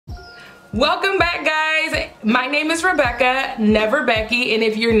Welcome back, guys. My name is Rebecca, never Becky, and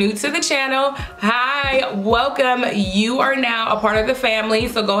if you're new to the channel, hi, welcome. You are now a part of the family,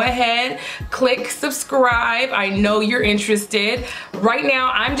 so go ahead, click subscribe. I know you're interested. Right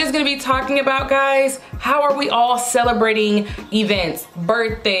now, I'm just gonna be talking about, guys, how are we all celebrating events,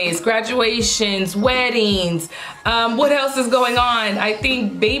 birthdays, graduations, weddings, what else is going on? I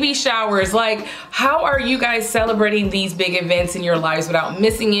think baby showers. Like, how are you guys celebrating these big events in your lives without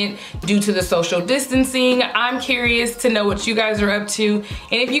missing it due to the social distancing? I'm curious to know what you guys are up to.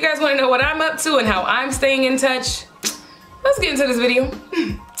 And if you guys want to know what I'm up to and how I'm staying in touch, let's get into this video.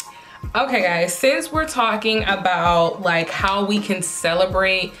 Okay, guys, since we're talking about like how we can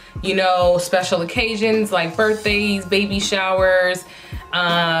celebrate, you know, special occasions like birthdays, baby showers,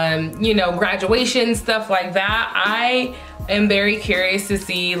 you know, graduation, stuff like that, I am very curious to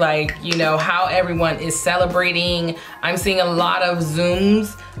see, like, you know, how everyone is celebrating. I'm seeing a lot of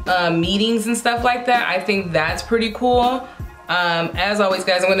Zooms, meetings and stuff like that. I think that's pretty cool. As always,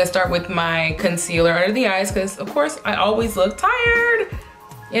 guys, I'm gonna start with my concealer under the eyes because, of course, I always look tired.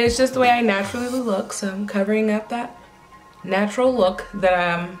 And it's just the way I naturally look, so I'm covering up that natural look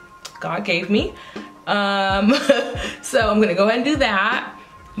that God gave me. So I'm gonna go ahead and do that.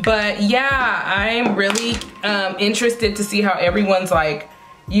 But yeah, I'm really interested to see how everyone's, like,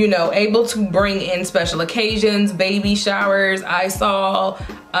 you know, able to bring in special occasions, baby showers. I saw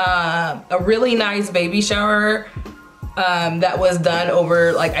a really nice baby shower that was done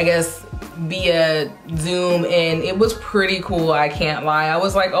over, like, I guess via Zoom, and it was pretty cool. I can't lie. I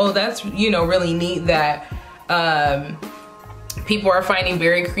was like, oh, that's, you know, really neat that people are finding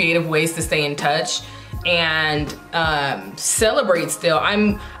very creative ways to stay in touch and celebrate still.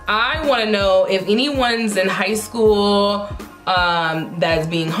 I want to know if anyone's in high school that's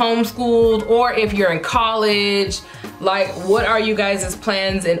being homeschooled, or if you're in college, like, what are you guys'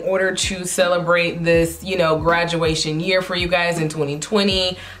 plans in order to celebrate this, you know, graduation year for you guys in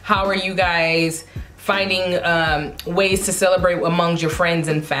 2020? How are you guys finding ways to celebrate amongst your friends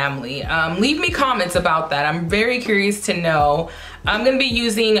and family? Leave me comments about that. I'm very curious to know. I'm gonna be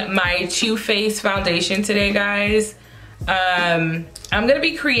using my Too Faced foundation today, guys. I'm gonna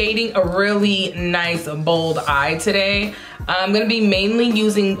be creating a really nice bold eye today. I'm gonna be mainly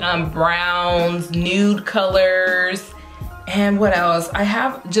using browns, nude colors, and what else? I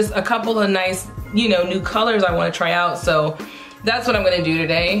have just a couple of nice, you know, new colors I wanna try out, so that's what I'm gonna do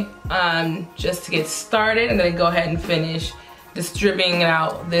today. Just to get started, I'm gonna go ahead and finish distributing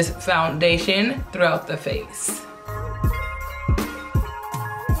out this foundation throughout the face.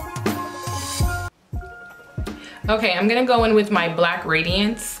 Okay, I'm gonna go in with my Black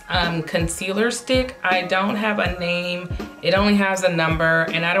Radiance concealer stick. I don't have a name, it only has a number,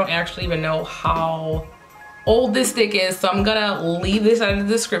 and I don't actually even know how old this stick is, so I'm gonna leave this out of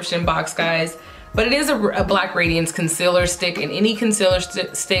the description box, guys. But it is a Black Radiance concealer stick, and any concealer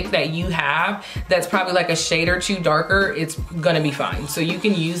stick that you have that's probably like a shade or two darker, it's gonna be fine. So you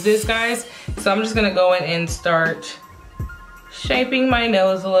can use this, guys. So I'm just gonna go in and start shaping my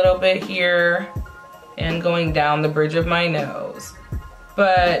nose a little bit here and going down the bridge of my nose.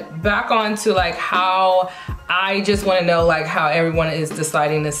 But back on to, like, how I just wanna know, like, how everyone is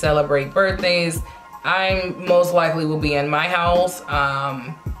deciding to celebrate birthdays. I most likely will be in my house.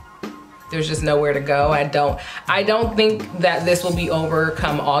 There's just nowhere to go. I don't think that this will be over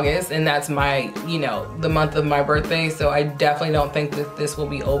come August, and that's my, you know, the month of my birthday, so I definitely don't think that this will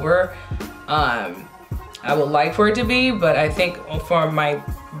be over. I would like for it to be, but I think for my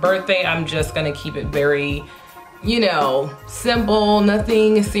birthday, I'm just gonna keep it very, you know, simple,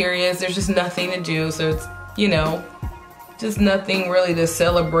 nothing serious. There's just nothing to do, so it's, you know, just nothing really to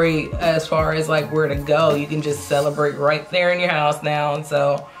celebrate as far as like where to go. You can just celebrate right there in your house now. And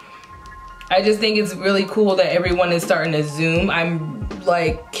so I just think it's really cool that everyone is starting to Zoom. I'm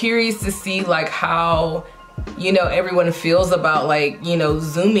like curious to see like how, you know, everyone feels about, like, you know,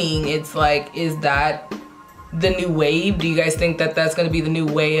 Zooming. It's like, is that the new wave? Do you guys think that that's going to be the new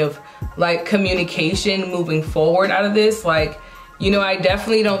way of like communication moving forward out of this? Like, you know, I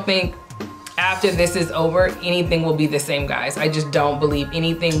definitely don't think after this is over, anything will be the same, guys. I just don't believe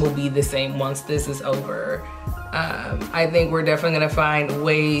anything will be the same once this is over. I think we're definitely gonna find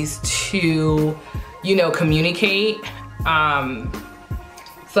ways to, you know, communicate.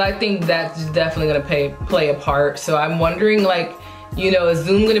 So I think that's definitely gonna play a part. So I'm wondering, like, you know, is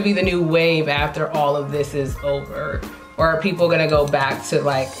Zoom gonna be the new wave after all of this is over? Or are people gonna go back to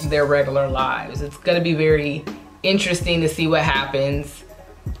like their regular lives? It's gonna be very interesting to see what happens.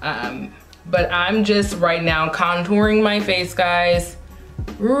 But I'm just right now contouring my face, guys.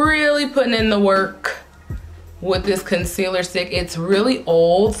 Really putting in the work. with this concealer stick. It's really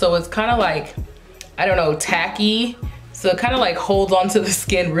old, so it's kind of like, I don't know, tacky. So it kind of like holds onto the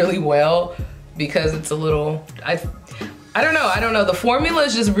skin really well because it's a little, I don't know. The formula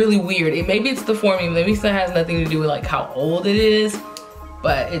is just really weird. Maybe it's the formula. Maybe it has nothing to do with like how old it is,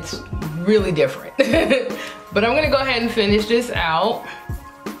 but it's really different. But I'm gonna go ahead and finish this out.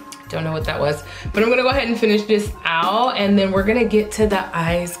 Don't know what that was, but I'm gonna go ahead and finish this out, and then we're gonna get to the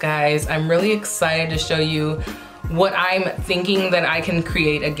eyes, guys. I'm really excited to show you what I'm thinking that I can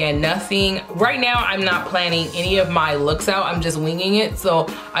create. Again, nothing, right now I'm not planning any of my looks out, I'm just winging it. So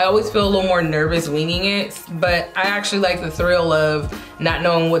I always feel a little more nervous winging it, but I actually like the thrill of not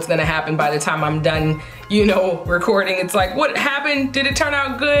knowing what's gonna happen by the time I'm done, you know, recording. It's like, what happened? Did it turn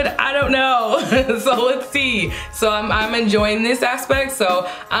out good? I don't know. So let's see. So I'm enjoying this aspect. So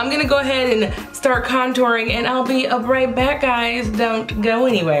I'm gonna go ahead and start contouring, and I'll be right back, guys. Don't go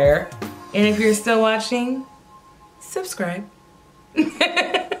anywhere. And if you're still watching, subscribe.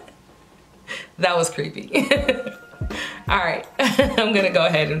 That was creepy. All right, I'm gonna go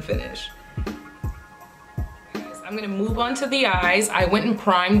ahead and finish. I'm gonna move on to the eyes. I went and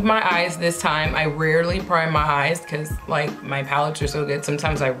primed my eyes this time. I rarely prime my eyes because like my palettes are so good.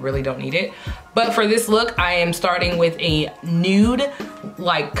 Sometimes I really don't need it. But for this look, I am starting with a nude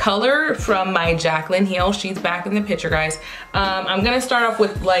like color from my Jaclyn Hill. She's back in the picture, guys. I'm gonna start off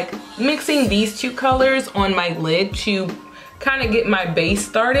with like mixing these two colors on my lid to kind of get my base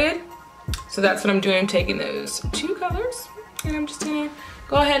started. So that's what I'm doing. I'm taking those two colors and I'm just gonna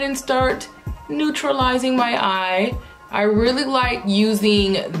go ahead and start neutralizing my eye. I really like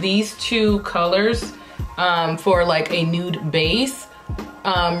using these two colors for like a nude base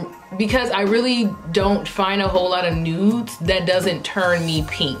because I really don't find a whole lot of nudes that doesn't turn me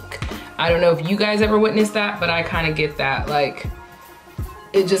pink. I don't know if you guys ever witnessed that, but I kind of get that. Like,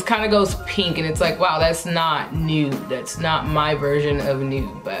 it just kind of goes pink and it's like, wow, that's not nude. That's not my version of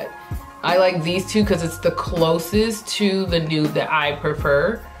nude. But I like these two because it's the closest to the nude that I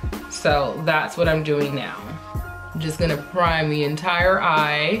prefer. So that's what I'm doing now. I'm just gonna prime the entire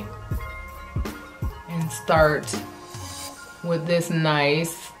eye and start with this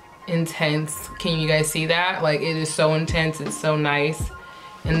nice, intense, can you guys see that? Like, it is so intense, it's so nice.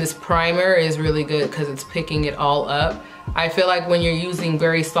 And this primer is really good because it's picking it all up. I feel like when you're using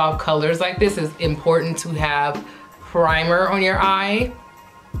very soft colors like this, it's important to have primer on your eye.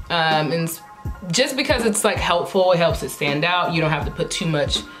 And just because it's like helpful, it helps it stand out. You don't have to put too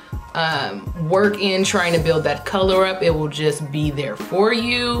much work in trying to build that color up. It will just be there for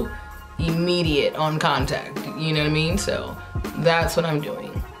you, immediate on contact, you know what I mean? So that's what I'm doing.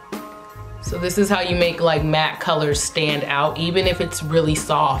 So this is how you make like matte colors stand out, even if it's really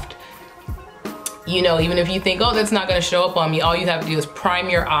soft. You know, even if you think, oh, that's not gonna show up on me, all you have to do is prime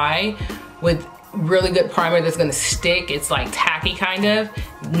your eye with really good primer that's gonna stick. It's like tacky kind of,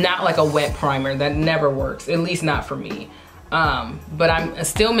 not like a wet primer. That never works, at least not for me. But I'm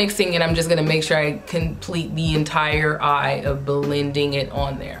still mixing it. I'm just gonna make sure I complete the entire eye of blending it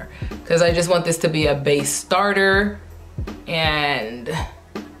on there because I just want this to be a base starter. And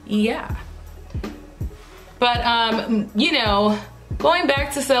yeah. But you know, going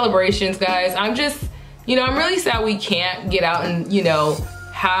back to celebrations, guys, I'm just, you know, I'm really sad we can't get out and, you know,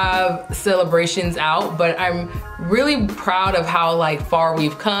 have celebrations out, but I'm really proud of how like far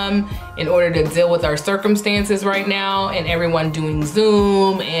we've come in order to deal with our circumstances right now, and everyone doing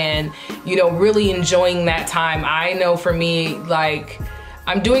Zoom and, you know, really enjoying that time. I know for me, like,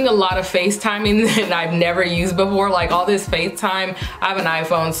 I'm doing a lot of FaceTiming that I've never used before, like all this FaceTime. I have an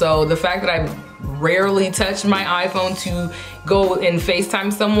iPhone, so the fact that I've rarely touched my iPhone to go and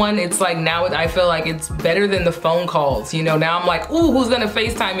FaceTime someone, it's like now I feel like it's better than the phone calls, you know. Now I'm like, ooh, who's gonna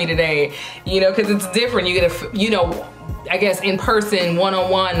FaceTime me today, you know, because it's different. You get a, you know, I guess in person,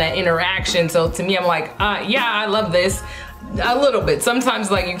 one-on-one, that interaction. So to me, I'm like, yeah, I love this a little bit.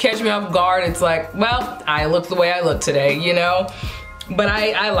 Sometimes like you catch me off guard, it's like, well, I look the way I look today, you know. But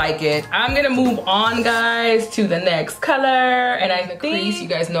I like it. I'm gonna move on, guys, to the next color. And I crease, you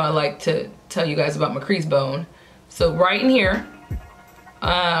guys know I like to tell you guys about my crease bone. So right in here,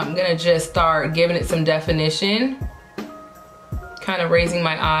 I'm gonna just start giving it some definition. Kind of raising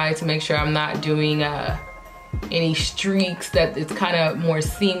my eye to make sure I'm not doing any streaks, that it's kind of more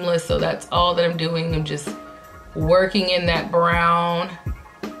seamless. So that's all that I'm doing. I'm just working in that brown.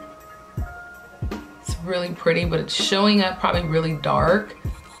 Really pretty, but it's showing up probably really dark,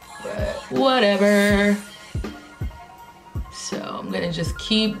 but whatever. So I'm gonna just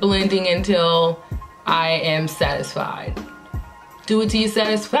keep blending until I am satisfied. Do it till you're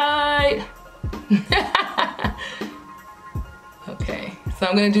satisfied. Okay, so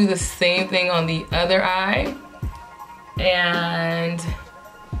I'm gonna do the same thing on the other eye. and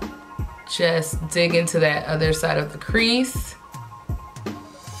just dig into that other side of the crease.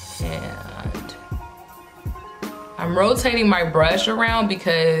 And I'm rotating my brush around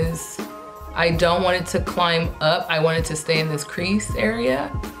because I don't want it to climb up. I want it to stay in this crease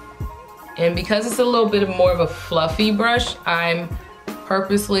area. And because it's a little bit more of a fluffy brush, I'm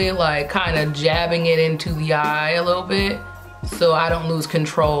purposely like kind of jabbing it into the eye a little bit so I don't lose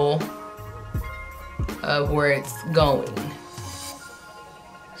control of where it's going.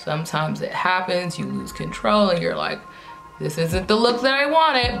 Sometimes it happens, you lose control and you're like, this isn't the look that I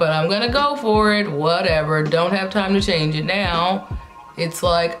wanted, but I'm gonna go for it, whatever, don't have time to change it now. It's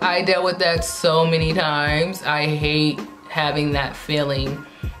like, I dealt with that so many times. I hate having that feeling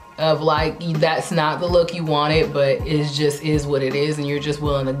of like, that's not the look you wanted, but it just is what it is and you're just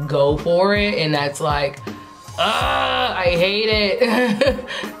willing to go for it, and that's like, I hate it.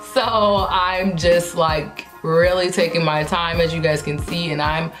 So I'm just like really taking my time, as you guys can see, and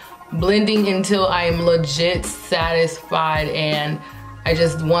I'm blending until I'm legit satisfied, and I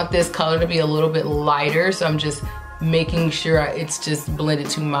just want this color to be a little bit lighter, so I'm just making sure it's just blended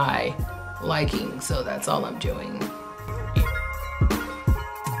to my liking. So that's all I'm doing.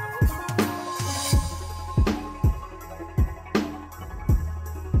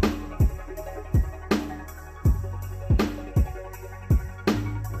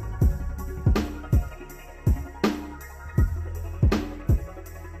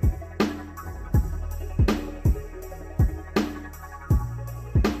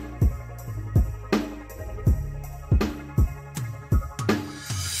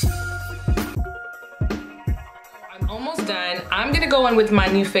 Almost done. I'm gonna go in with my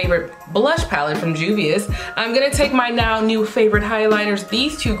new favorite blush palette from Juvias. I'm gonna take my now new favorite highlighters,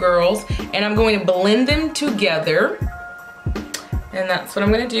 these two girls, and I'm going to blend them together. And that's what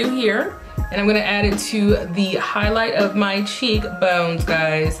I'm gonna do here. And I'm gonna add it to the highlight of my cheekbones,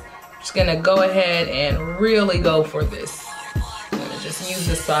 guys. Just gonna go ahead and really go for this. I'm gonna just use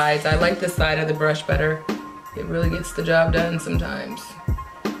the sides. I like the side of the brush better. It really gets the job done sometimes.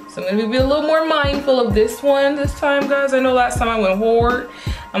 So I'm gonna be a little more mindful of this one this time, guys. I know last time I went hard.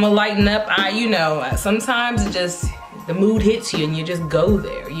 I'm gonna lighten up. You know, sometimes it just, the mood hits you and you just go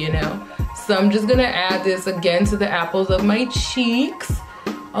there, you know? So I'm just gonna add this again to the apples of my cheeks,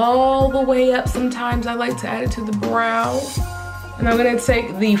 all the way up. Sometimes I like to add it to the brow. And I'm gonna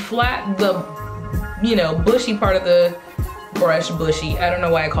take the flat, you know, bushy part of the brush, bushy. I don't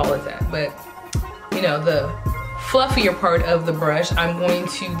know why I call it that, but you know, the fluffier part of the brush, I'm going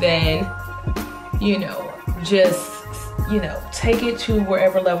to then, you know, just, you know, take it to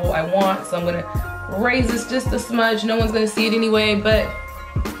wherever level I want. So I'm gonna raise this just a smudge. No one's gonna see it anyway, but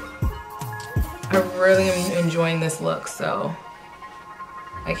I really am enjoying this look, so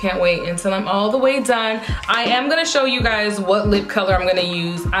I can't wait until I'm all the way done. I am gonna show you guys what lip color I'm gonna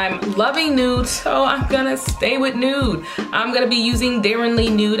use. I'm loving nude, so I'm gonna stay with nude. I'm gonna be using Daringly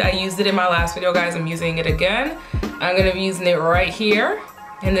Nude. I used it in my last video, guys. I'm using it again. I'm gonna be using it right here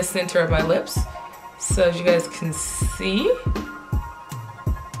in the center of my lips, so as you guys can see.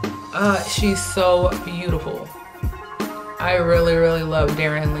 She's so beautiful. I really, really love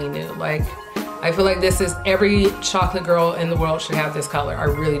Daringly Nude. Like, I feel like this is, every chocolate girl in the world should have this color. I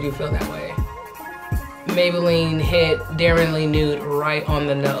really do feel that way. Maybelline hit Daringly Nude right on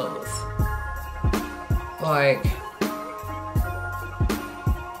the nose. Like,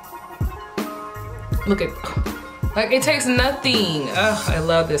 look at, like, it takes nothing. Ugh, I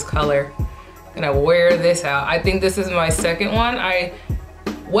love this color. I'm gonna wear this out. I think this is my second one. I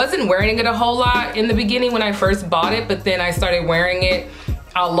wasn't wearing it a whole lot in the beginning when I first bought it, but then I started wearing it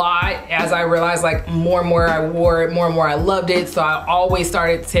a lot as I realized, like, more and more I wore it, more and more I loved it. So I always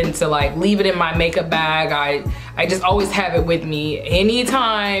tend to like leave it in my makeup bag. I just always have it with me.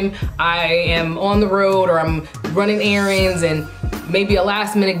 Anytime I am on the road or I'm running errands and maybe a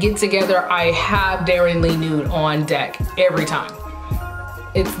last minute get together, I have Daringly Nude on deck every time.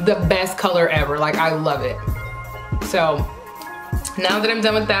 It's the best color ever. Like, I love it. So now that I'm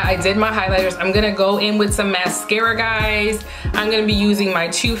done with that, I did my highlighters. I'm gonna go in with some mascara, guys. I'm gonna be using my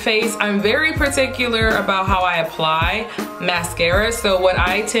Too Faced. I'm very particular about how I apply mascara. So what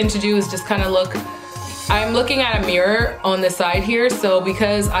I tend to do is just kind of look, I'm looking at a mirror on the side here. So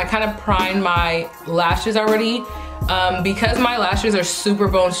because I kind of primed my lashes already, because my lashes are super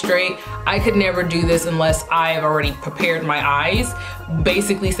bone straight, I could never do this unless I have already prepared my eyes.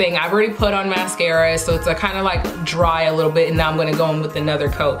 Basically saying I've already put on mascara, so it's a kind of like dry a little bit, and now I'm gonna go in with another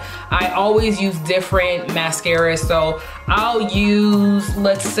coat. I always use different mascaras, so I'll use,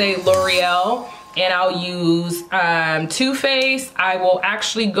 let's say, L'Oreal, and I'll use Too Faced. I will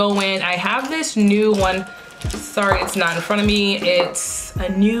actually go in, I have this new one Sorry, it's not in front of me. It's a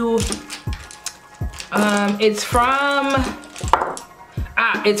new, it's from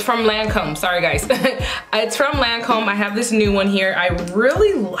Lancome. Sorry guys. It's from Lancome. I have this new one here. I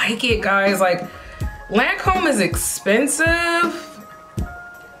really like it, guys. Like, Lancome is expensive.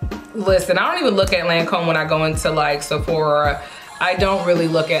 Listen, I don't even look at Lancome when I go into like Sephora. I don't really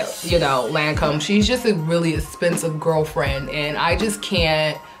look at, you know, Lancome. She's just a really expensive girlfriend and I just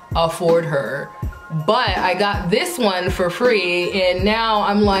can't afford her. But I got this one for free and now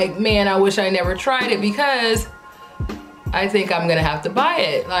I'm like, man, I wish I never tried it because I think I'm gonna have to buy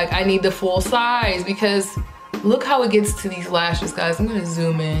it. Like, I need the full size because look how it gets to these lashes, guys. I'm gonna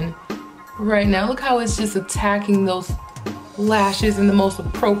zoom in right now. Look how it's just attacking those lashes in the most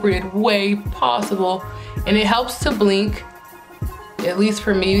appropriate way possible. And it helps to blink, at least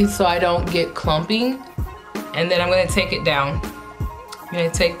for me, so I don't get clumping. And then I'm gonna take it down. I'm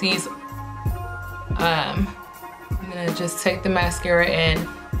gonna take these, I'm gonna just take the mascara and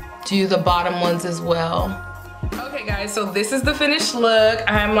do the bottom ones as well. Okay guys, so this is the finished look.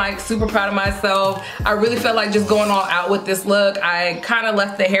 I'm like super proud of myself. I really felt like just going all out with this look. I kind of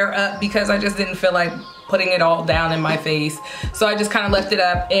left the hair up because I just didn't feel like putting it all down in my face. So I just kind of left it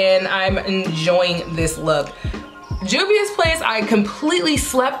up and I'm enjoying this look. Juvia's Place, I completely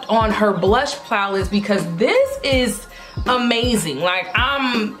slept on her blush palettes because this is amazing. Like,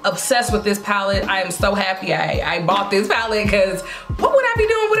 I'm obsessed with this palette. I am so happy I bought this palette because what would I be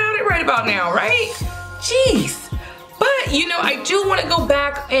doing without it right about now, right? Jeez. But, you know, I do want to go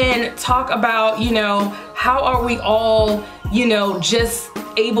back and talk about, you know, how are we all, you know, just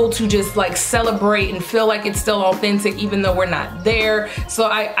able to just like celebrate and feel like it's still authentic even though we're not there. So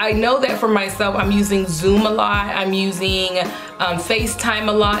I know that for myself, I'm using Zoom a lot. I'm using FaceTime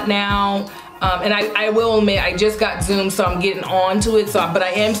a lot now. And I will admit, I just got Zoom, so I'm getting on to it. But I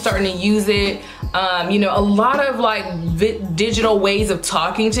am starting to use it. You know, a lot of like digital ways of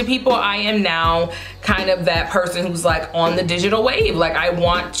talking to people. I am now kind of that person who's like on the digital wave. Like, I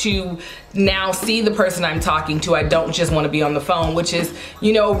want to now see the person I'm talking to. I don't just want to be on the phone, which is,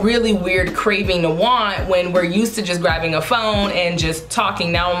 you know, really weird craving to want when we're used to just grabbing a phone and just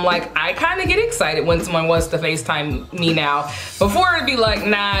talking. Now I'm like, I kind of get excited when someone wants to FaceTime me now. Before it'd be like,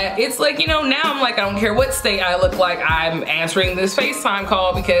 nah. It's like, you know, now I'm like, I don't care what state I look like, I'm answering this FaceTime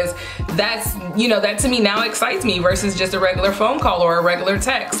call because that's, you know, that to me now excites me versus just a regular phone call or a regular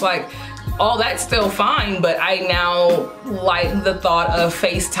text. Like, all that's still fine, but I now like the thought of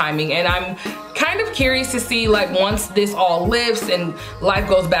FaceTiming, and I'm kind of curious to see, like, once this all lifts and life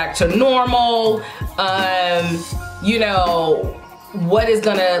goes back to normal, you know, what is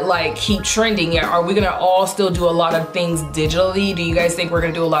gonna like keep trending? Are we gonna all still do a lot of things digitally? Do you guys think we're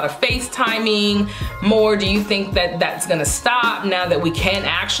gonna do a lot of FaceTiming more? Do you think that that's gonna stop now that we can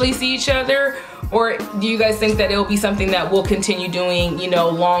actually see each other? Or do you guys think that it'll be something that we'll continue doing, you know,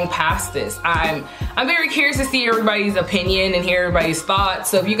 long past this? I'm very curious to see everybody's opinion and hear everybody's thoughts.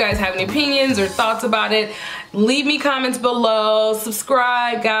 So if you guys have any opinions or thoughts about it, leave me comments below.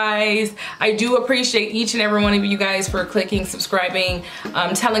 Subscribe, guys. I do appreciate each and every one of you guys for clicking, subscribing,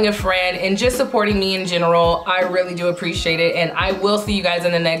 telling a friend, and just supporting me in general. I really do appreciate it, and I will see you guys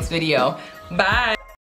in the next video. Bye.